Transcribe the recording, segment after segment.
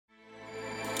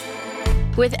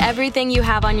With everything you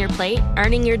have on your plate,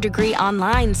 earning your degree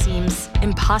online seems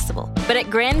impossible. But at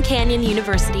Grand Canyon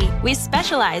University, we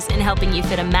specialize in helping you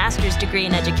fit a master's degree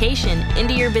in education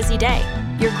into your busy day.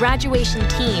 Your graduation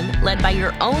team, led by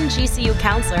your own GCU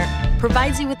counselor,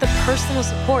 provides you with the personal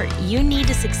support you need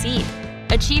to succeed.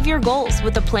 Achieve your goals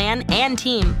with a plan and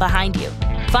team behind you.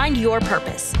 Find your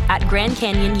purpose at Grand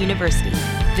Canyon University.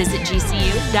 Visit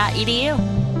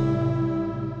gcu.edu.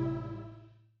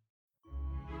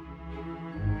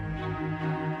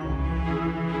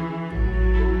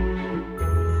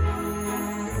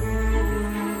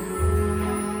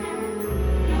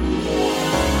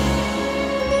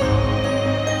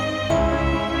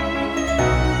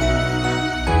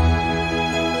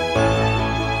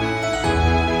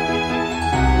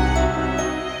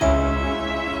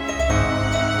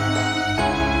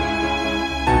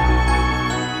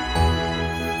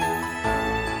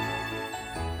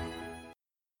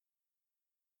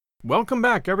 Welcome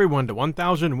back, everyone, to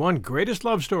 1001 Greatest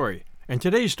Love Story, and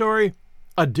today's story,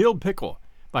 A Dill Pickle,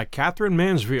 by Katherine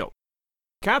Mansfield.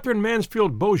 Katherine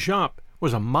Mansfield Beauchamp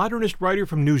was a modernist writer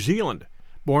from New Zealand,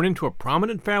 born into a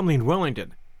prominent family in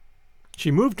Wellington.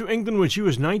 She moved to England when she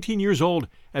was 19 years old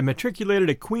and matriculated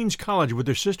at Queen's College with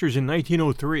her sisters in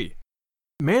 1903.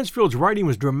 Mansfield's writing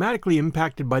was dramatically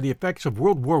impacted by the effects of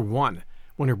World War I,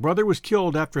 when her brother was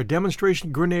killed after a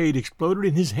demonstration grenade exploded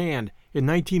in his hand in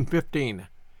 1915.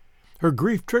 Her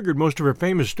grief triggered most of her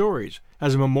famous stories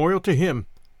as a memorial to him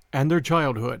and their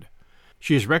childhood.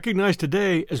 She is recognized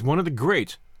today as one of the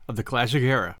greats of the classic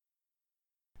era.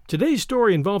 Today's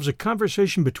story involves a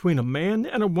conversation between a man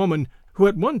and a woman who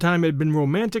at one time had been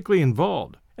romantically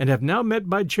involved and have now met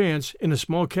by chance in a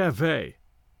small cafe.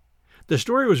 The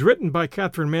story was written by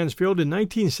Katherine Mansfield in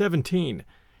 1917,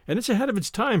 and it's ahead of its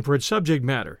time for its subject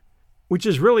matter, which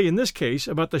is really in this case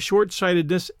about the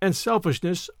short-sightedness and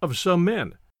selfishness of some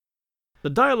men. The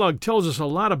dialogue tells us a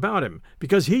lot about him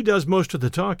because he does most of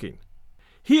the talking.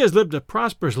 He has lived a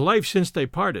prosperous life since they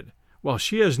parted, while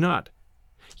she has not.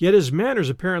 Yet his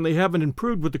manners apparently haven't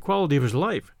improved with the quality of his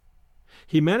life.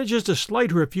 He manages to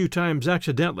slight her a few times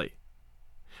accidentally.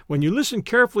 When you listen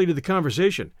carefully to the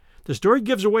conversation, the story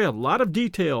gives away a lot of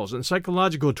details and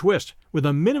psychological twists with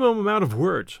a minimum amount of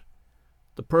words.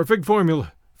 The perfect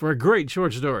formula for a great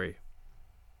short story.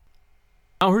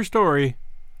 Now her story,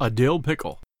 A Dill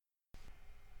Pickle.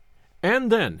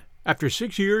 And then, after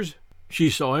 6 years,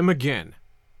 she saw him again.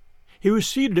 He was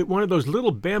seated at one of those little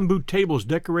bamboo tables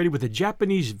decorated with a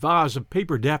Japanese vase of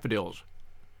paper daffodils.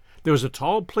 There was a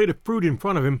tall plate of fruit in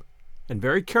front of him, and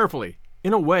very carefully,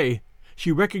 in a way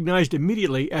she recognized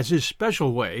immediately as his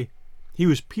special way, he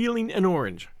was peeling an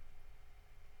orange.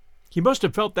 He must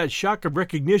have felt that shock of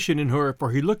recognition in her,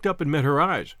 for he looked up and met her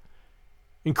eyes.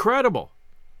 Incredible!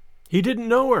 He didn't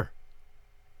know her.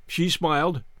 She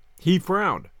smiled. He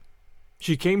frowned.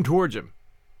 She came towards him.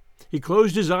 He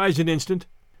closed his eyes an instant,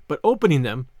 but opening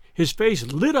them, his face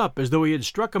lit up as though he had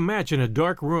struck a match in a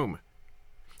dark room.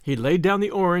 He laid down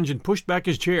the orange and pushed back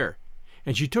his chair,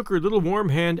 and she took her little warm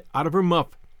hand out of her muff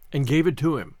and gave it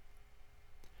to him.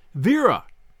 "Vera!"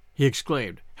 he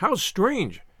exclaimed. "How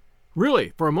strange!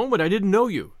 Really, for a moment I didn't know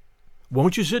you.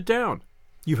 Won't you sit down?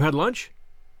 You've had lunch?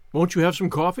 Won't you have some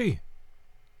coffee?"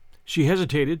 She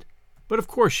hesitated, but of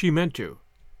course she meant to.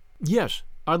 "Yes,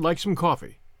 I'd like some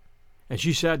coffee." And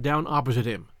she sat down opposite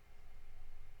him.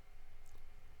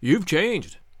 "You've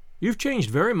changed. You've changed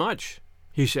very much,"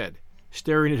 he said,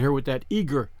 staring at her with that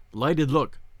eager, lighted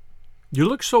look. "You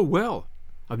look so well.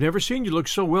 I've never seen you look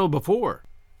so well before."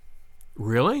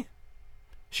 "Really?"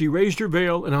 She raised her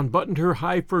veil and unbuttoned her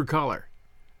high fur collar.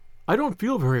 "I don't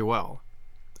feel very well.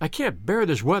 I can't bear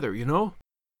this weather, you know."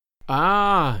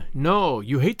 "Ah, no,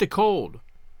 you hate the cold."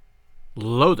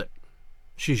 "Loathe it,"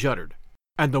 she shuddered.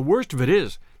 "And the worst of it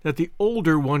is that the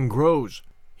older one grows,"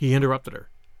 he interrupted her.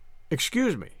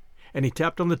 "Excuse me," and he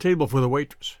tapped on the table for the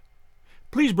waitress.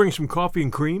 "Please bring some coffee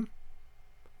and cream."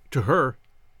 To her,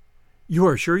 "You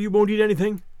are sure you won't eat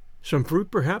anything? Some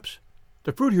fruit, perhaps?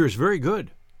 The fruit here is very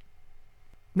good."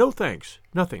 "No, thanks,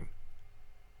 nothing."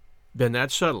 Then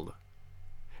that settled.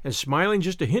 And smiling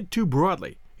just a hint too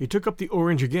broadly, he took up the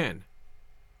orange again.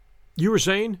 "You were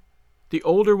saying, the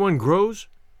older one grows?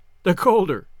 The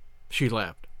colder," she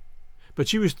laughed. But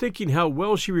she was thinking how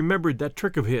well she remembered that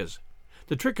trick of his,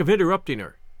 the trick of interrupting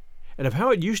her, and of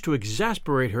how it used to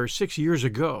exasperate her 6 years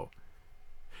ago.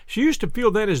 She used to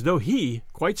feel then as though he,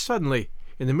 quite suddenly,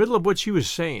 in the middle of what she was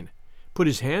saying, put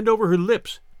his hand over her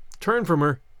lips, turned from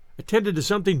her, attended to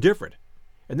something different,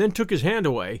 and then took his hand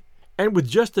away, and with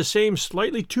just the same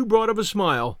slightly too broad of a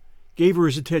smile, gave her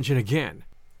his attention again.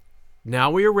 "Now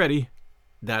we are ready.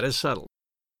 That is settled."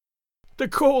 "The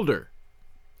colder."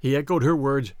 He echoed her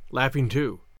words, laughing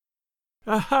too.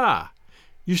 Aha!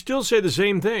 You still say the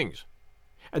same things.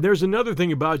 And there's another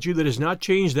thing about you that has not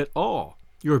changed at all.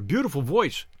 Your beautiful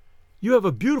voice. You have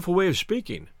a beautiful way of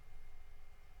speaking.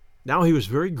 Now he was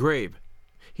very grave.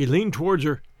 He leaned towards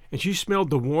her, and she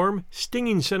smelled the warm,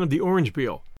 stinging scent of the orange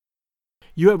peel.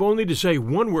 You have only to say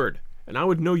one word, and I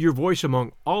would know your voice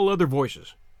among all other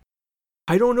voices.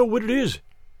 I don't know what it is.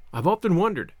 I've often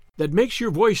wondered. That makes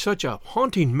your voice such a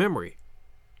haunting memory.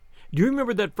 Do you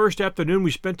remember that first afternoon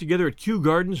we spent together at Kew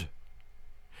Gardens?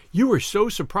 You were so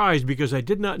surprised because I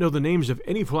did not know the names of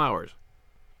any flowers.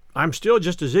 I'm still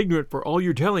just as ignorant for all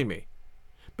you're telling me.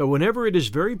 But whenever it is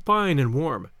very fine and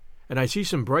warm, and I see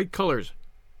some bright colors,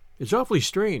 it's awfully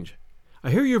strange.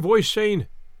 I hear your voice saying,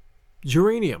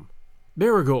 geranium,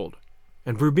 marigold,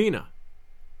 and verbena.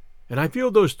 And I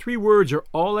feel those 3 words are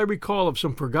all I recall of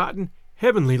some forgotten,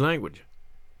 heavenly language.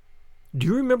 Do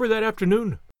you remember that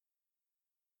afternoon?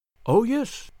 Oh,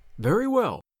 yes, very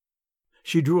well.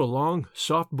 She drew a long,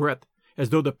 soft breath, as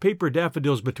though the paper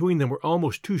daffodils between them were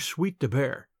almost too sweet to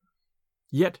bear.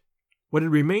 Yet, what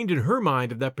had remained in her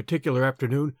mind of that particular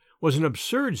afternoon was an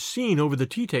absurd scene over the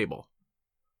tea-table.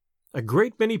 A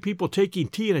great many people taking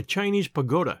tea in a Chinese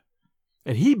pagoda,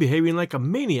 and he behaving like a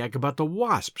maniac about the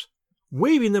wasps,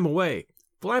 waving them away,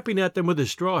 flapping at them with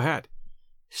his straw hat,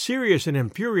 serious and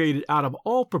infuriated out of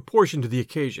all proportion to the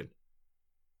occasion.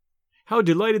 How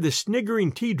delighted the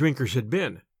sniggering tea-drinkers had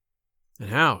been, and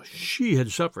how she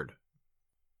had suffered.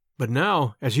 But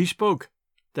now, as he spoke,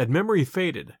 that memory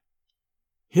faded.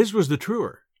 His was the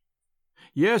truer.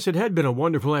 Yes, it had been a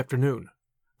wonderful afternoon,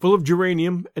 full of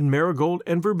geranium and marigold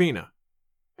and verbena,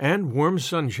 and warm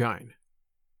sunshine.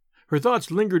 Her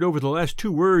thoughts lingered over the last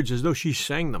 2 words as though she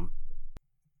sang them.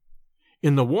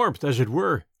 In the warmth, as it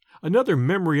were, another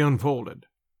memory unfolded.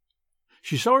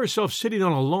 She saw herself sitting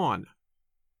on a lawn.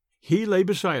 He lay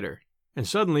beside her, and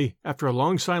suddenly, after a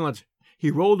long silence,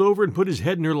 he rolled over and put his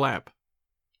head in her lap.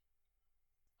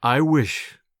 I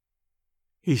wish,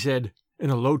 he said in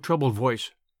a low, troubled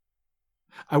voice,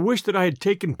 I wish that I had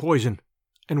taken poison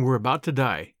and were about to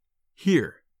die,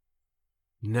 here,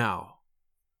 now.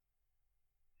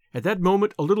 At that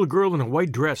moment, a little girl in a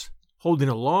white dress, holding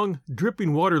a long,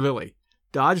 dripping water lily,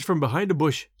 dodged from behind a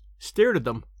bush, stared at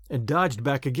them, and dodged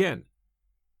back again.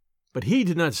 But he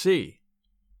did not see.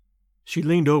 She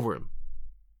leaned over him.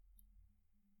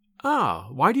 Ah,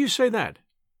 why do you say that?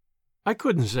 I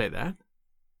couldn't say that.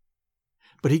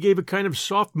 But he gave a kind of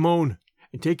soft moan,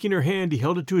 and taking her hand, he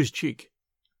held it to his cheek.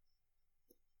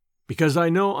 Because I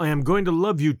know I am going to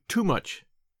love you too much,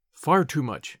 far too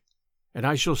much, and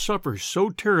I shall suffer so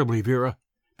terribly, Vera,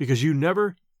 because you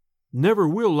never, never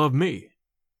will love me.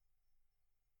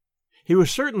 He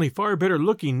was certainly far better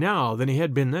looking now than he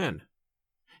had been then.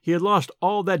 He had lost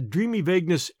all that dreamy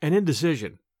vagueness and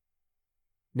indecision.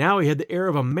 Now he had the air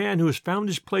of a man who has found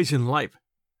his place in life,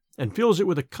 and fills it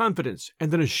with a confidence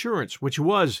and an assurance which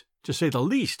was, to say the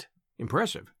least,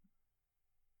 impressive.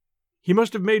 He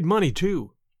must have made money,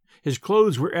 too. His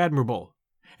clothes were admirable,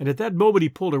 and at that moment he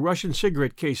pulled a Russian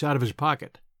cigarette case out of his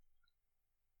pocket.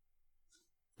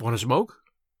 Want to smoke?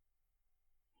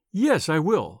 Yes, I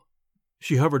will.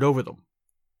 She hovered over them.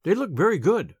 They look very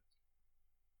good.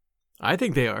 I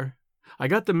think they are. I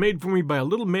got them made for me by a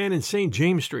little man in St.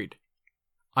 James Street.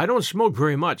 I don't smoke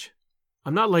very much.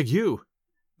 I'm not like you.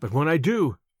 But when I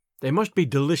do, they must be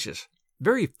delicious,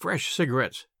 very fresh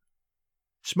cigarettes.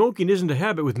 Smoking isn't a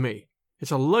habit with me.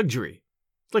 It's a luxury.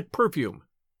 It's like perfume.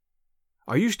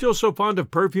 Are you still so fond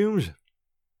of perfumes?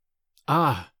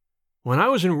 Ah, when I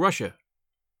was in Russia.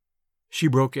 She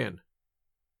broke in.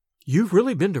 You've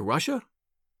really been to Russia?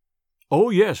 Oh,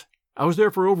 yes. I was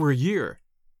there for over a year.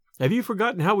 Have you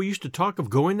forgotten how we used to talk of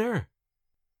going there?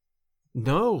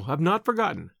 No, I've not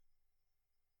forgotten.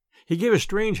 He gave a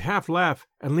strange half-laugh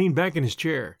and leaned back in his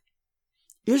chair.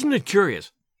 Isn't it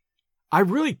curious?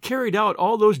 I've really carried out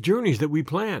all those journeys that we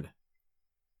planned.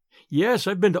 Yes,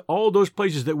 I've been to all those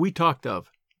places that we talked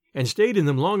of, and stayed in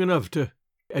them long enough to,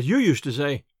 as you used to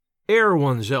say, air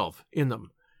oneself in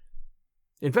them.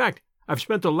 In fact, I've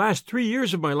spent the last 3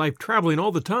 years of my life traveling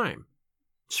all the time.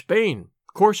 Spain,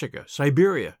 Corsica,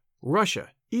 Siberia, Russia,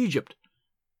 Egypt.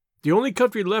 The only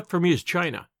country left for me is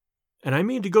China, and I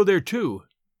mean to go there too,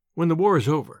 when the war is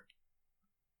over.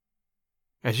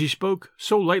 As he spoke,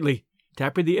 so lightly,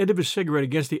 tapping the end of his cigarette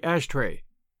against the ashtray,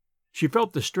 she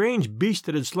felt the strange beast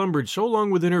that had slumbered so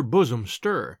long within her bosom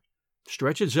stir,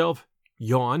 stretch itself,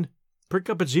 yawn, prick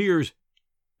up its ears,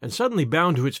 and suddenly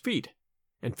bound to its feet,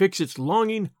 and fix its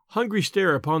longing, hungry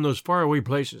stare upon those faraway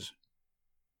places.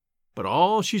 But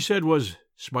all she said was,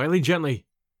 smiling gently,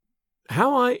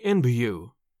 How I envy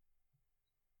you.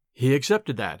 He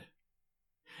accepted that.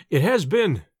 "It has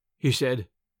been," he said,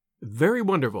 "very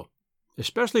wonderful,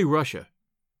 especially Russia.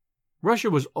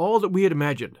 Russia was all that we had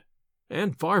imagined,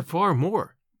 and far, far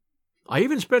more. I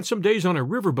even spent some days on a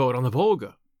riverboat on the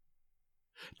Volga.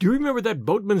 Do you remember that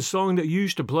boatman's song that you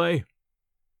used to play?"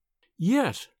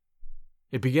 "Yes."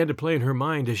 It began to play in her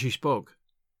mind as she spoke.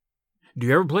 "Do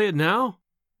you ever play it now?"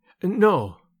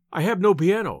 "No, I have no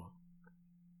piano."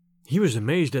 He was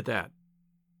amazed at that.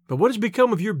 "But what has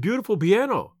become of your beautiful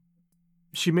piano?"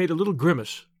 She made a little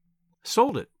grimace.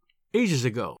 "Sold it, ages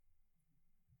ago."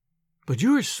 "But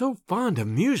you are so fond of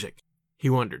music," he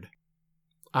wondered.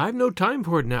 "I've no time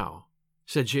for it now,"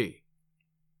 said she.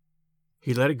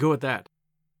 He let it go at that.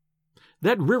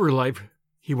 "That river life,"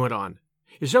 he went on,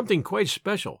 "is something quite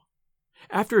special.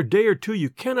 After a day or two you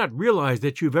cannot realize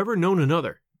that you have ever known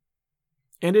another.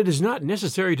 And it is not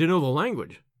necessary to know the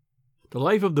language. The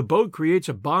life of the boat creates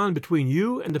a bond between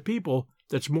you and the people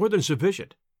that's more than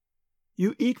sufficient.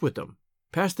 You eat with them,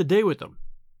 pass the day with them,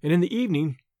 and in the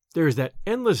evening there is that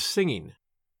endless singing."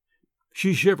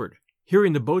 She shivered,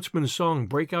 hearing the boatsman's song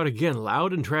break out again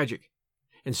loud and tragic,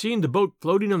 and seeing the boat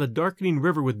floating on the darkening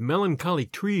river with melancholy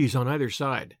trees on either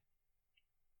side.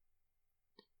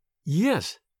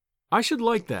 "Yes, I should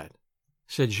like that,"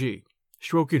 said she,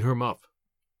 stroking her muff.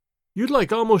 "You'd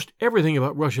like almost everything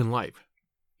about Russian life,"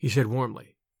 he said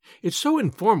warmly. "It's so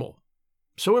informal,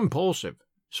 so impulsive,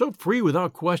 so free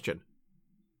without question.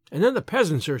 And then the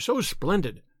peasants are so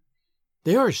splendid.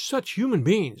 They are such human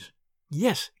beings.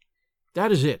 Yes,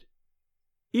 that is it.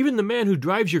 Even the man who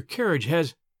drives your carriage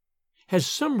has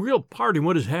some real part in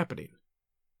what is happening.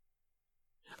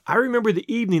 I remember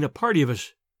the evening a party of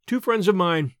us, 2 friends of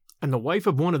mine and the wife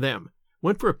of one of them,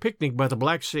 went for a picnic by the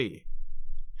Black Sea.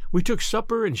 We took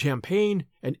supper and champagne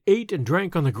and ate and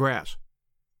drank on the grass.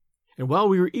 And while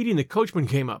we were eating, the coachman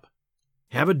came up.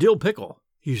 'Have a dill pickle,'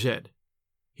 he said.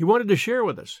 He wanted to share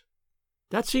with us.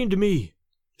 That seemed to me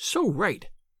so right.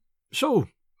 So,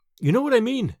 you know what I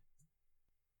mean?"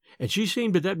 And she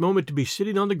seemed at that moment to be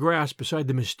sitting on the grass beside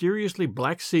the mysteriously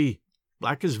black sea,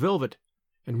 black as velvet,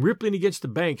 and rippling against the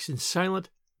banks in silent,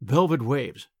 velvet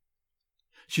waves.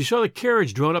 She saw the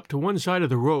carriage drawn up to one side of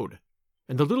the road,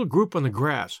 and the little group on the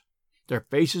grass, their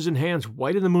faces and hands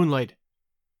white in the moonlight.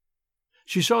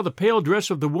 She saw the pale dress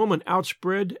of the woman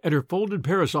outspread and her folded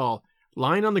parasol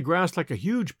lying on the grass like a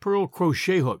huge pearl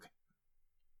crochet hook.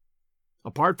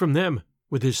 Apart from them,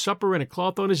 with his supper and a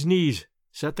cloth on his knees,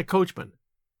 sat the coachman.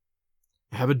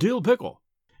 "Have a dill pickle,"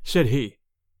 said he,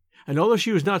 and although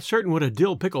she was not certain what a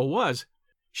dill pickle was,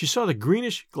 she saw the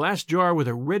greenish glass jar with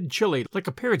a red chili like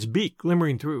a parrot's beak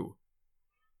glimmering through.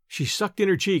 She sucked in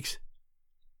her cheeks.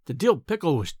 The dill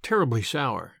pickle was terribly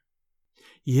sour.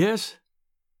 "Yes,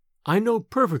 I know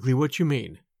perfectly what you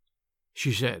mean,"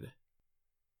 she said.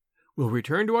 We'll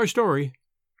return to our story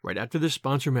right after this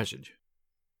sponsor message.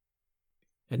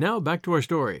 And now back to our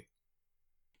story.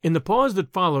 In the pause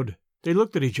that followed, they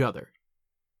looked at each other.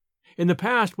 In the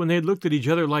past, when they had looked at each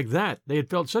other like that, they had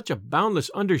felt such a boundless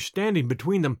understanding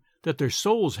between them that their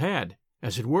souls had,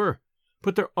 as it were,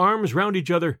 put their arms round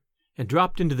each other and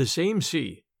dropped into the same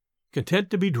sea, content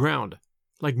to be drowned,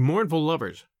 like mournful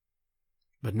lovers.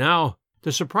 But now,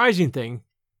 the surprising thing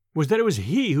was that it was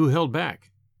he who held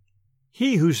back.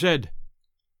 He who said,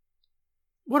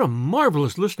 "What a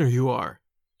marvelous listener you are!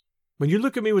 When you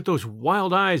look at me with those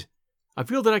wild eyes, I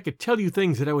feel that I could tell you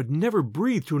things that I would never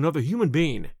breathe to another human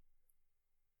being."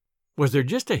 Was there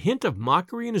just a hint of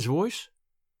mockery in his voice,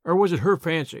 or was it her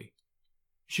fancy?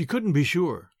 She couldn't be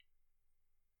sure.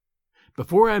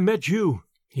 "Before I met you,"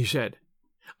 he said,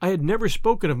 "I had never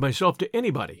spoken of myself to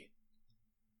anybody.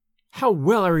 How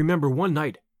well I remember one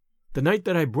night, the night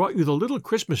that I brought you the little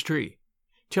Christmas tree,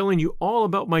 telling you all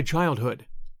about my childhood,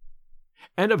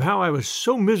 and of how I was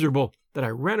so miserable that I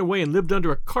ran away and lived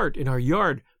under a cart in our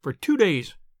yard for 2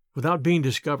 days without being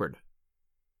discovered.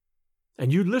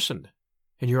 And you listened,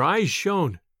 and your eyes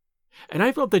shone, and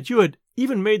I felt that you had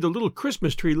even made the little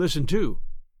Christmas tree listen too,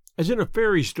 as in a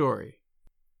fairy story."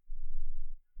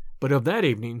 But of that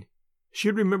evening she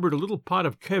had remembered a little pot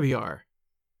of caviar.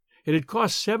 It had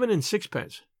cost 7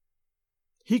 6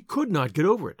 He could not get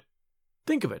over it.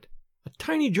 Think of it, a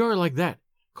tiny jar like that,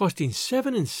 costing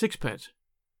 7 6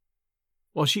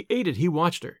 While she ate it, he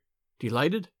watched her,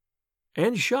 delighted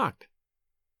and shocked.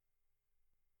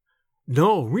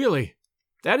 "No, really,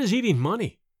 that is eating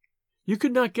money. You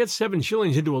could not get 7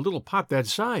 shillings into a little pot that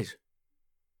size.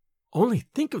 Only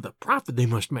think of the profit they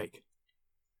must make."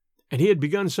 And he had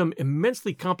begun some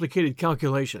immensely complicated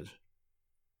calculations.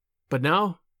 But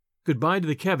now, goodbye to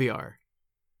the caviar.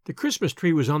 The Christmas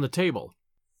tree was on the table,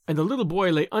 and the little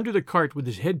boy lay under the cart with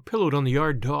his head pillowed on the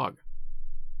yard dog.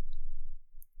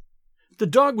 The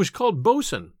dog was called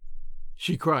Bosun,"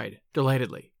 she cried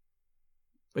delightedly.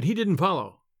 But he didn't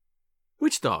follow.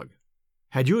 "Which dog?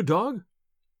 Had you a dog?"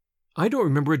 "I don't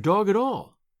remember a dog at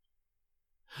all."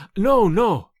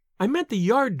 No, I meant the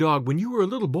yard dog when you were a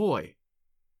little boy."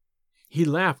 He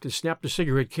laughed and snapped a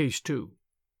cigarette case too.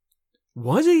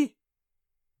 "Was he?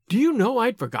 Do you know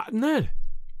I'd forgotten that?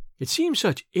 It seems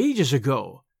such ages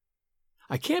ago.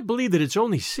 I can't believe that it's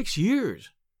only 6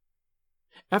 years.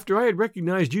 After I had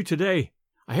recognized you today,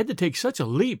 I had to take such a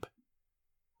leap.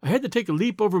 I had to take a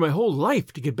leap over my whole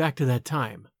life to get back to that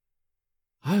time.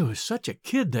 I was such a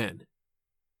kid then."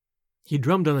 He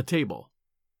drummed on the table.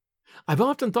 "I've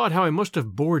often thought how I must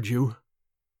have bored you.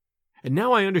 And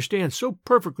now I understand so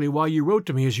perfectly why you wrote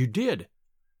to me as you did,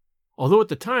 although at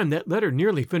the time that letter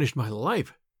nearly finished my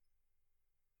life.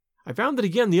 I found it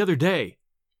again the other day,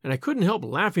 and I couldn't help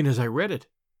laughing as I read it. It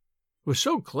was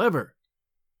so clever.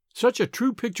 Such a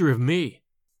true picture of me."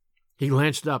 He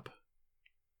glanced up.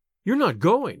 "You're not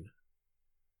going?"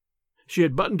 She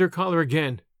had buttoned her collar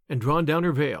again and drawn down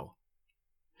her veil.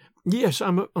 "Yes,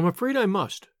 I'm afraid I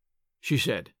must," she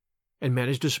said, and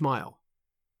managed to smile.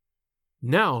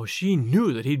 Now she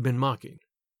knew that he'd been mocking.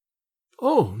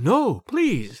 "Oh, no,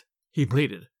 please," he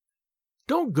pleaded.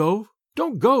 Don't go,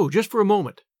 just for a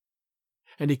moment."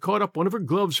 And he caught up one of her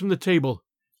gloves from the table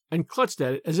and clutched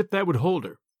at it as if that would hold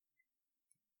her.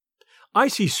 "I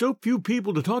see so few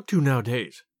people to talk to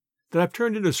nowadays that I've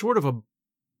turned into sort of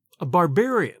a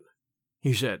barbarian,"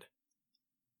 he said.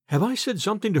 "Have I said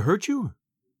something to hurt you?"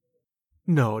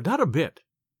 "No, not a bit,"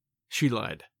 she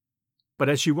lied. But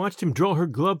as she watched him draw her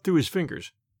glove through his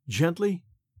fingers, gently,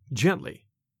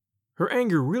 her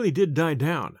anger really did die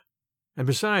down, and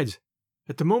besides,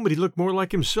 at the moment he looked more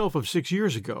like himself of 6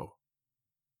 years ago.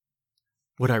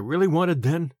 "What I really wanted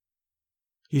then,"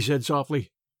 he said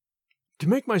softly, "to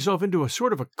make myself into a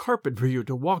sort of a carpet for you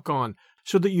to walk on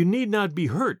so that you need not be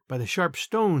hurt by the sharp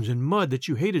stones and mud that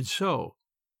you hated so.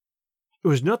 It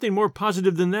was nothing more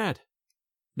positive than that,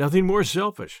 nothing more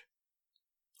selfish.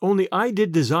 Only I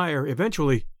did desire,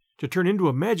 eventually, to turn into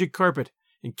a magic carpet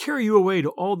and carry you away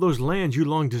to all those lands you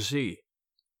longed to see."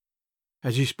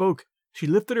 As he spoke, she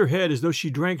lifted her head as though she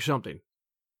drank something.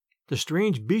 The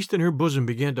strange beast in her bosom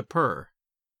began to purr.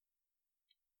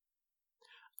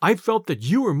 "I felt that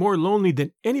you were more lonely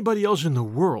than anybody else in the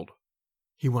world,"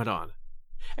 he went on,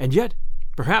 "and yet,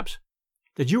 perhaps,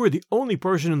 that you were the only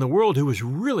person in the world who was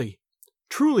really,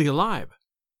 truly alive."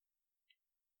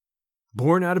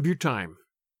 "Born out of your time,"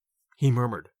 he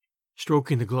murmured,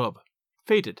 stroking the glove.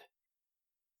 "Fated."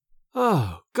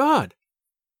 Oh, God!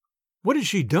 What had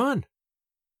she done?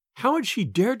 How had she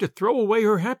dared to throw away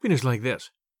her happiness like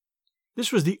this?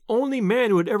 This was the only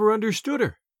man who had ever understood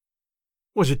her.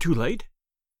 Was it too late?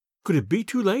 Could it be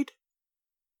too late?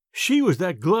 She was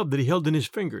that glove that he held in his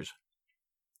fingers.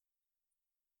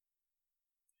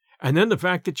 And then the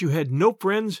fact that you had no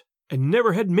friends and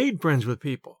never had made friends with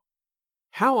people.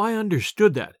 How I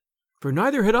understood that, for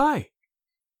neither had I.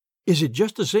 Is it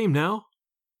just the same now?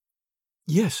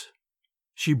 Yes,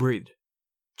 she breathed.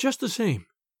 Just the same.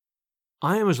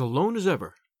 I am as alone as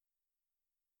ever.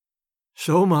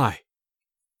 So am I,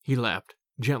 he laughed,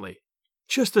 gently.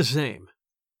 Just the same.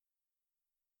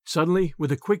 Suddenly,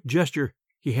 with a quick gesture,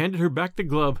 he handed her back the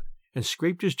glove and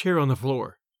scraped his chair on the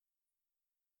floor.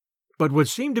 But what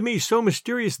seemed to me so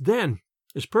mysterious then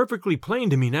is perfectly plain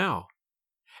to me now.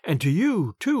 And to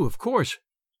you, too, of course.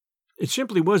 It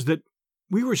simply was that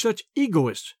we were such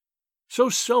egoists, so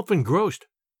self-engrossed,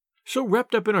 so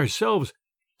wrapped up in ourselves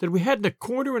that we hadn't a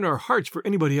corner in our hearts for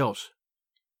anybody else.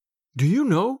 Do you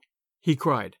know, he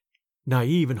cried,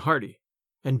 naive and hearty,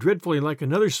 and dreadfully like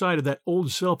another side of that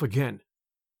old self again.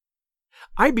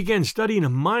 I began studying a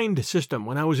mind system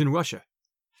when I was in Russia,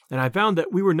 and I found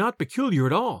that we were not peculiar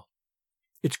at all.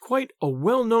 It's quite a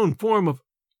well-known form of...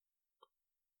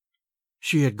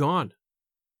 She had gone.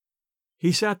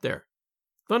 He sat there,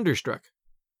 thunderstruck,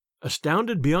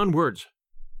 astounded beyond words.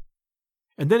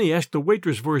 And then he asked the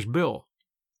waitress for his bill.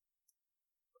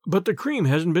 But the cream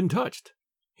hasn't been touched,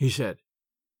 he said.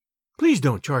 Please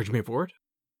don't charge me for it.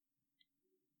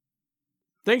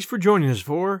 Thanks for joining us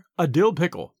for A Dill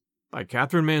Pickle by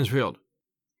Katherine Mansfield.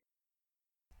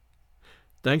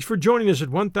 Thanks for joining us at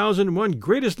 1001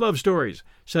 Greatest Love Stories.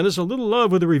 Send us a little love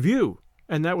with a review,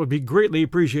 and that would be greatly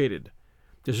appreciated.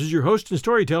 This is your host and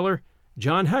storyteller,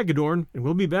 John Hagedorn, and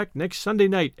we'll be back next Sunday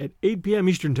night at 8 p.m.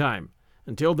 Eastern Time.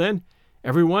 Until then,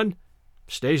 everyone,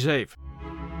 stay safe.